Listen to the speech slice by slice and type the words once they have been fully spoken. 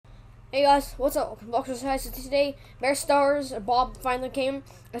Hey guys, what's up? Welcome to Blox Brothers. So today, Bear Stars Bob finally came.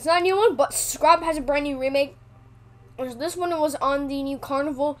 It's not a new one, but S.C.R.O.B has a brand new remake. This one was on the new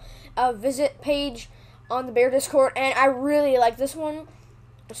Carnival visit page on the Bear Discord, and I really like this one.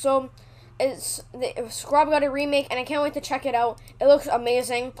 So, S.C.R.O.B got a remake, and I can't wait to check it out. It looks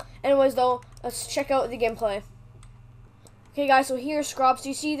amazing. Anyways, though, let's check out the gameplay. Okay, guys, so here's S.C.R.O.B. So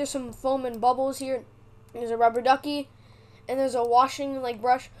you see there's some foam and bubbles here. There's a rubber ducky. And there's a washing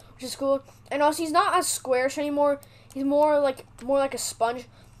brush, which is cool. And also, he's not as squarish anymore. He's more like a sponge.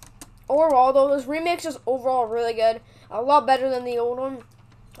 Overall, though, this remake's just overall really good. A lot better than the old one.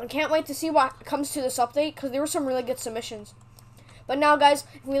 I can't wait to see what comes to this update because there were some really good submissions. But now, guys,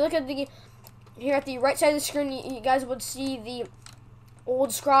 if we look at here at the right side of the screen, you guys would see the old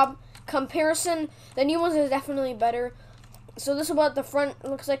S.C.R.O.B comparison. The new one is definitely better. So this is what the front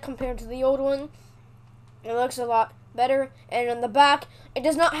looks like compared to the old one. It looks a lot better, and on the back, it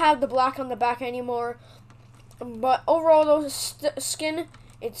does not have the black on the back anymore. But overall, though, skin,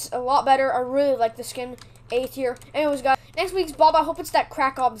 it's a lot better. I really like the skin. A tier. Anyways, guys, next week's Bob, I hope it's that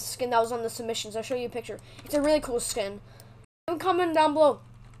Crack-Ob skin that was on the submissions. I'll show you a picture. It's a really cool skin. Comment down below.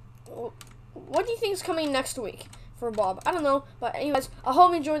 What do you think is coming next week for Bob? I don't know, but anyways, I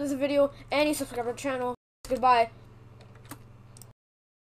hope you enjoyed this video, and you subscribe to the channel. Goodbye.